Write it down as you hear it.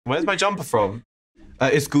Where's my jumper from?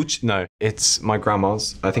 It's Gucci. No, it's my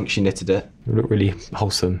grandma's. I think she knitted it. It looked really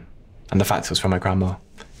wholesome. And the fact it was from my grandma,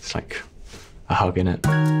 it's like a hug in it.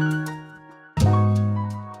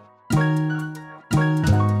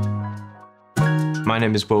 My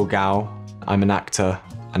name is Will Gao. I'm an actor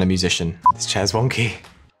and a musician. This chair's wonky.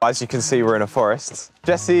 As you can see, we're in a forest.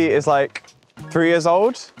 Jessie is like 3 years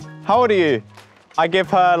old. How old are you? I give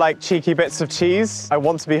her like cheeky bits of cheese. I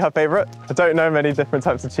want to be her favorite. I don't know many different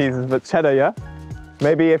types of cheeses, but cheddar, yeah?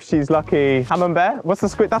 Maybe if she's lucky, camembert? What's the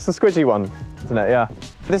squid? That's the squidgy one, isn't it? Yeah.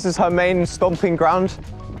 This is her main stomping ground.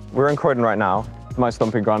 We're in Croydon right now. My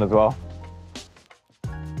stomping ground as well.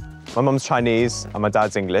 My mum's Chinese and my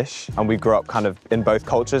dad's English, and we grew up kind of in both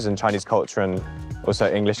cultures, in Chinese culture and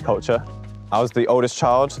also English culture. I was the oldest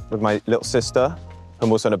child with my little sister, who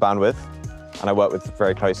I'm also in a band with, and I work with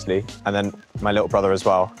very closely, and then my little brother as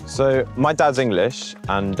well. So my dad's English,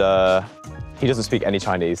 and he doesn't speak any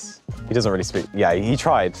Chinese. He doesn't really speak, yeah, he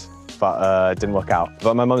tried, but didn't work out.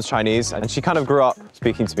 But my mum's Chinese, and she kind of grew up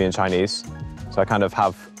speaking to me in Chinese, so I kind of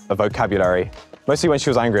have a vocabulary. Mostly when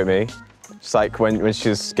she was angry at me, just like when she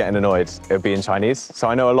was getting annoyed, it would be in Chinese. So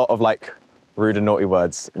I know a lot of like rude and naughty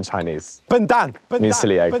words in Chinese. Bendan means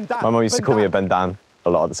silly egg. My mum used to call me a bendan a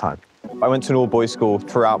lot of the time. I went to an all-boys school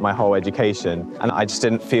throughout my whole education, and I just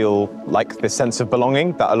didn't feel like this sense of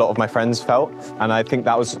belonging that a lot of my friends felt. And I think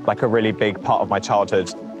that was like a really big part of my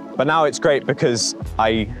childhood. But now it's great because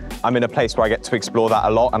I'm in a place where I get to explore that a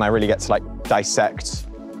lot, and I really get to like dissect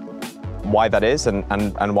why that is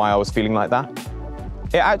and why I was feeling like that.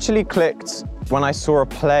 It actually clicked when I saw a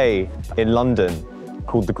play in London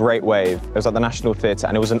called The Great Wave. It was at the National Theatre,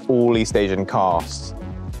 and it was an all East Asian cast.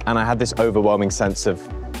 And I had this overwhelming sense of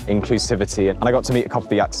inclusivity, and I got to meet a couple of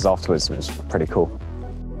the actors afterwards, which was pretty cool.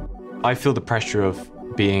 I feel the pressure of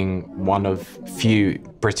being one of few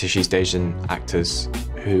British East Asian actors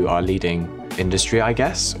who are leading industry, I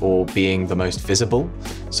guess, or being the most visible.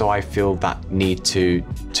 So I feel that need to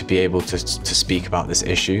be able to speak about this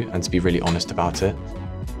issue and to be really honest about it.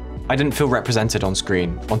 I didn't feel represented on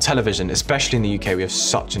screen. On television, especially in the UK, we have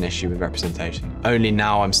such an issue with representation. Only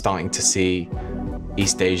now I'm starting to see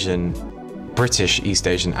British East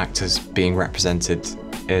Asian actors being represented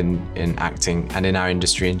in acting and in our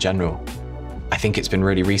industry in general. I think it's been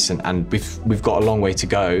really recent, and we've got a long way to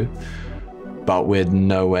go, but we're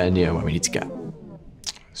nowhere near where we need to get.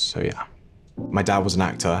 So yeah. My dad was an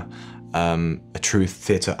actor, a true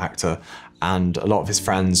theatre actor, and a lot of his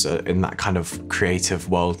friends are in that kind of creative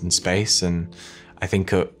world and space, and I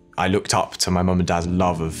think I looked up to my mum and dad's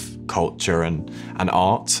love of culture and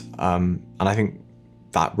art, and I think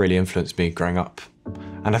that really influenced me growing up.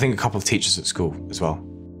 And I think a couple of teachers at school as well.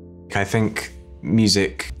 I think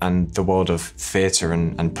music and the world of theatre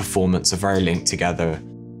and performance are very linked together.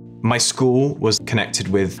 My school was connected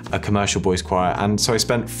with a commercial boys choir, and so I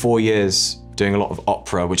spent 4 years doing a lot of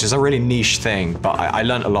opera, which is a really niche thing, but I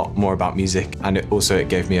learned a lot more about music, and it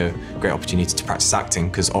gave me a great opportunity to practice acting,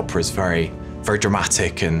 because opera is very, very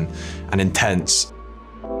dramatic and intense.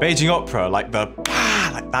 Beijing opera, like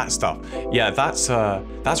like that stuff. Yeah,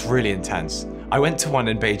 that's really intense. I went to one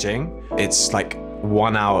in Beijing. It's like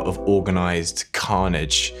 1 hour of organized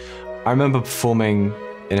carnage. I remember performing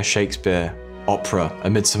in a Shakespeare opera, A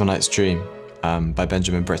Midsummer Night's Dream, by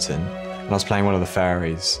Benjamin Britten. And I was playing one of the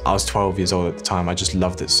fairies. I was 12 years old at the time. I just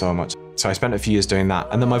loved it so much. So I spent a few years doing that.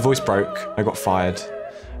 And then my voice broke. I got fired.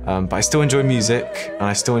 But I still enjoyed music, and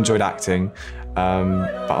I still enjoyed acting.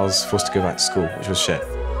 But I was forced to go back to school, which was shit.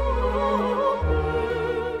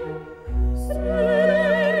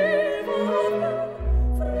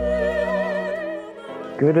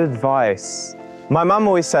 Good advice. My mum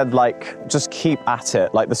always said, like, just keep at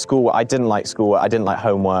it. Like the schoolwork, I didn't like schoolwork, I didn't like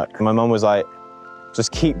homework. My mum was like,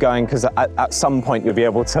 just keep going, because at some point you'll be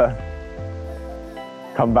able to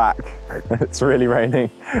come back. It's really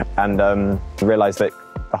raining. And realize that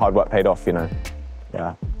the hard work paid off, you know.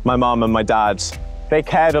 Yeah. My mum and my dad, they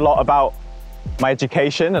cared a lot about my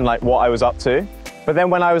education and like what I was up to. But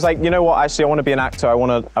then when I was like, you know what, actually I want to be an actor, I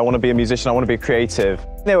want to be a musician, I want to be creative.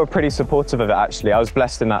 They were pretty supportive of it, actually. I was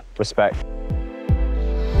blessed in that respect.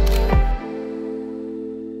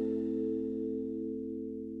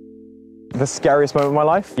 The scariest moment of my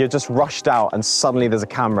life, you're just rushed out and suddenly there's a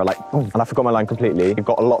camera, like, boom, and I forgot my line completely. You've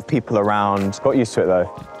got a lot of people around. Got used to it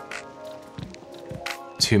though.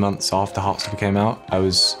 2 months after Heartstopper came out, I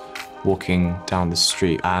was walking down the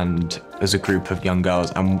street, and there's a group of young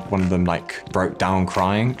girls, and one of them like broke down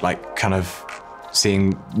crying, like kind of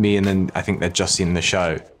seeing me, and then I think they'd just seen the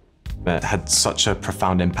show. It had such a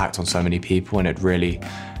profound impact on so many people, and it really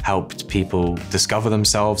helped people discover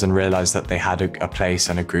themselves and realize that they had a place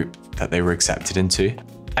and a group that they were accepted into.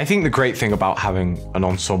 I think the great thing about having an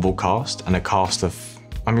ensemble cast and a cast of,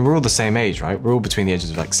 I mean, we're all the same age, right? We're all between the ages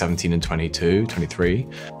of like 17 and 22, 23.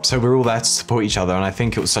 So we're all there to support each other. And I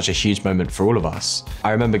think it was such a huge moment for all of us.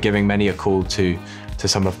 I remember giving many a call to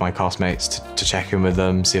some of my castmates to check in with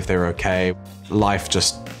them, see if they were okay. Life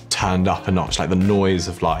just turned up a notch, like the noise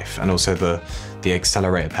of life. And also the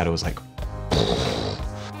accelerator pedal was like,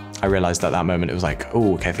 I realized at that moment, it was like,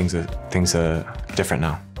 oh, okay, things are different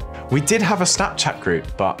now. We did have a Snapchat group,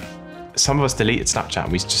 but some of us deleted Snapchat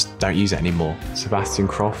and we just don't use it anymore. Sebastian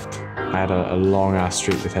Croft, I had a long ass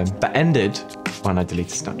streak with him. That ended when I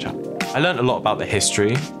deleted Snapchat. I learned a lot about the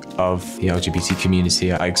history of the LGBT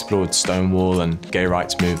community. I explored Stonewall and gay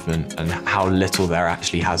rights movement and how little there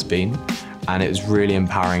actually has been. And it was really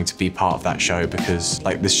empowering to be part of that show because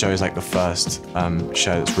like this show is like the first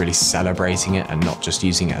show that's really celebrating it and not just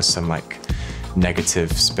using it as some like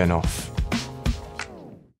negative spin-off.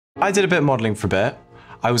 I did a bit of modeling for a bit.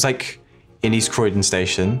 I was like in East Croydon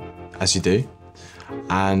Station, as you do.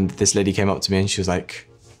 And this lady came up to me and she was like,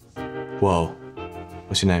 Will,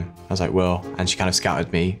 what's your name? I was like, Will. And she kind of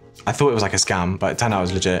scouted me. I thought it was like a scam, but it turned out it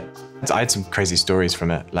was legit. I had some crazy stories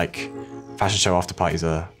from it. Like fashion show after parties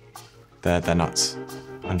they're nuts,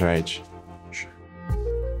 underage.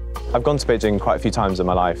 I've gone to Beijing quite a few times in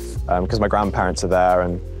my life because my grandparents are there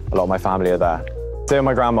and a lot of my family are there. Stay with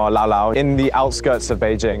my grandma, Lao Lao, in the outskirts of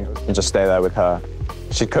Beijing and just stay there with her.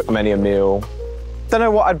 She'd cook many a meal. Don't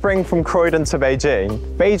know what I'd bring from Croydon to Beijing.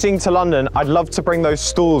 Beijing to London, I'd love to bring those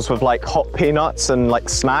stalls with like hot peanuts and like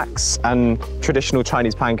snacks and traditional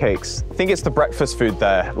Chinese pancakes. I think it's the breakfast food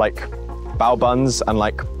there, like bao buns and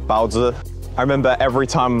like baozi. I remember every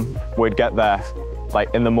time we'd get there,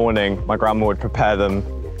 like in the morning, my grandma would prepare them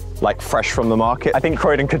like fresh from the market. I think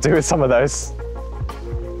Croydon could do with some of those.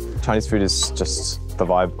 Chinese food is just the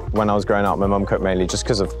vibe. When I was growing up, my mum cooked mainly just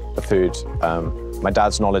because of the food. My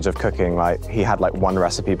dad's knowledge of cooking, like he had like one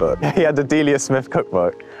recipe book. He had the Delia Smith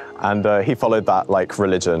cookbook and he followed that like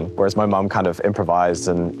religion, whereas my mum kind of improvised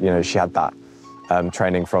and you know, she had that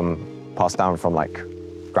training passed down from like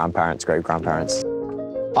grandparents, great-grandparents.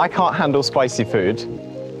 I can't handle spicy food.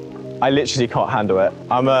 I literally can't handle it.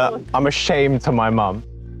 I'm ashamed to my mum.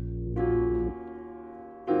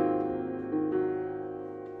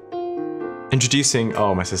 Introducing,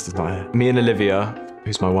 oh, my sister's not here. Me and Olivia,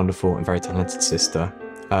 who's my wonderful and very talented sister,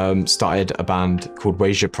 started a band called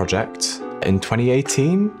Wasia Project in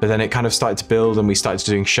 2018. But then it kind of started to build and we started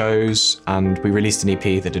doing shows and we released an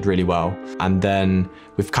EP that did really well. And then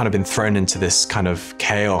we've kind of been thrown into this kind of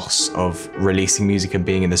chaos of releasing music and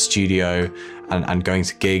being in the studio and going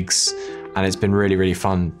to gigs. And it's been really, really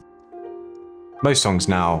fun. Most songs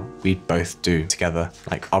now, we both do together.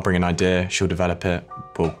 Like I'll bring an idea, she'll develop it,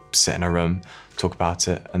 we'll sit in a room, talk about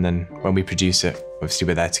it. And then when we produce it, obviously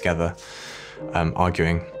we're there together,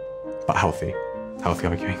 arguing, but healthy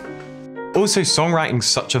arguing. Also, songwriting's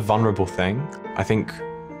such a vulnerable thing. I think,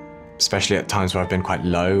 especially at times where I've been quite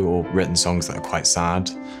low or written songs that are quite sad,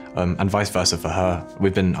 and vice versa for her.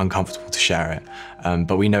 We've been uncomfortable to share it,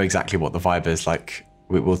 but we know exactly what the vibe is. Like,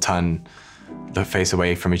 we'll turn the face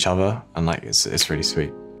away from each other, and like, it's really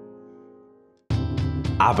sweet.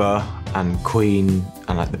 ABBA and Queen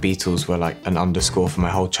and like the Beatles were like an underscore for my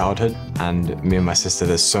whole childhood. And me and my sister,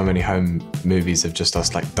 there's so many home movies of just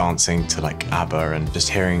us like dancing to like ABBA and just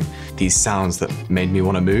hearing these sounds that made me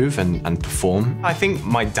want to move and perform. I think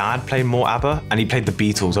my dad played more ABBA and he played the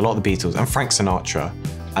Beatles, a lot of the Beatles and Frank Sinatra.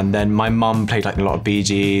 And then my mum played like a lot of Bee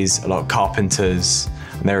Gees, a lot of Carpenters.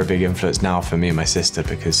 And they're a big influence now for me and my sister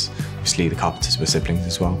because obviously the Carpenters were siblings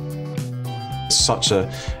as well. It's such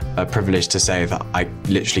a privilege to say that I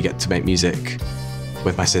literally get to make music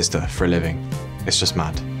with my sister for a living. It's just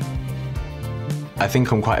mad. I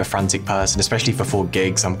think I'm quite a frantic person, especially for 4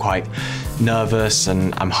 gigs. I'm quite nervous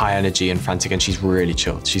and I'm high energy and frantic, and she's really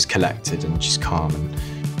chilled. She's collected and she's calm and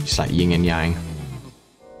she's like yin and yang.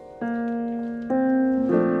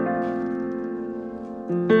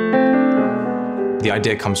 The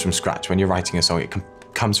idea comes from scratch. When you're writing a song, it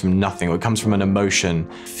comes from nothing, or it comes from an emotion,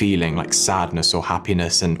 feeling like sadness or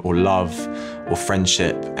happiness or love or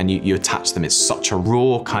friendship, and you attach them. It's such a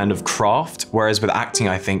raw kind of craft, whereas with acting,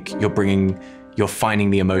 I think you're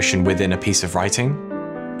finding the emotion within a piece of writing.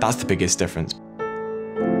 That's the biggest difference.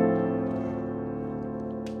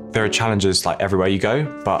 There are challenges like everywhere you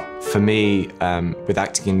go, but for me, with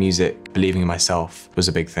acting and music, believing in myself was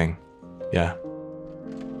a big thing, yeah.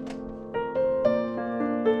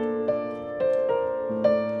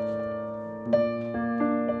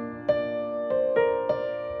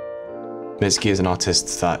 Mitski is an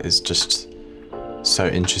artist that is just so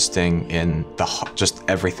interesting in just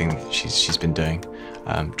everything that she's been doing.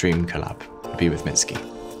 Dream collab, be with Mitski.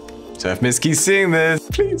 So if Miski's seeing this,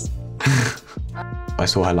 please. I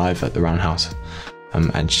saw her live at the Roundhouse,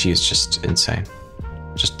 and she is just insane.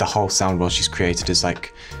 Just the whole sound world she's created is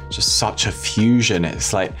like just such a fusion.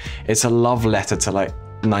 It's like, it's a love letter to like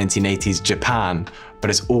 1980s Japan, but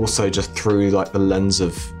it's also just through like the lens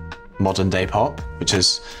of modern day pop, which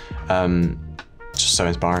is just so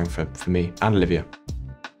inspiring for me and Olivia.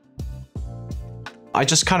 I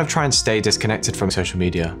just kind of try and stay disconnected from social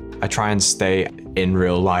media. I try and stay in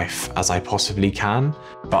real life as I possibly can,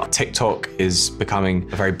 but TikTok is becoming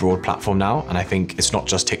a very broad platform now, and I think it's not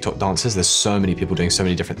just TikTok dancers. There's so many people doing so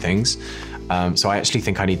many different things. So I actually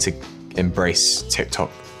think I need to embrace TikTok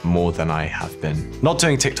more than I have been. Not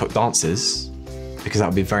doing TikTok dances, because that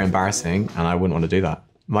would be very embarrassing, and I wouldn't want to do that.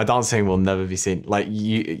 My dancing will never be seen. Like,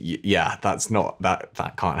 yeah,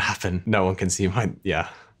 that can't happen. No one can see my, yeah,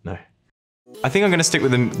 no. I think I'm gonna stick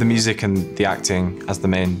with the music and the acting as the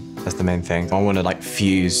main thing. I wanna like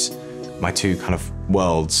fuse my two kind of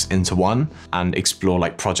worlds into one and explore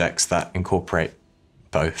like projects that incorporate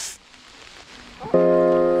both.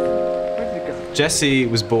 Jessie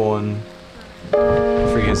was born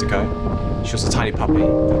 3 years ago. She was a tiny puppy,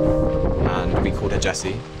 and we called her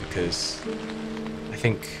Jessie because I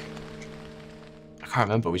can't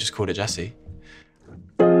remember, we just called her Jessie.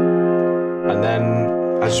 And then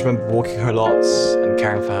I just remember walking her lots and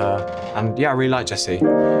caring for her. And yeah, I really like Jessie.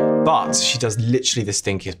 But she does literally the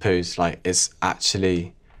stinkiest poos. Like, it's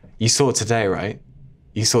actually, you saw it today, right?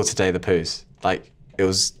 You saw today the poos. Like, it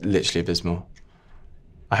was literally abysmal.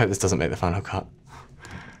 I hope this doesn't make the final cut.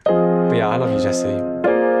 But yeah, I love you, Jessie.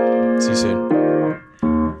 See you soon.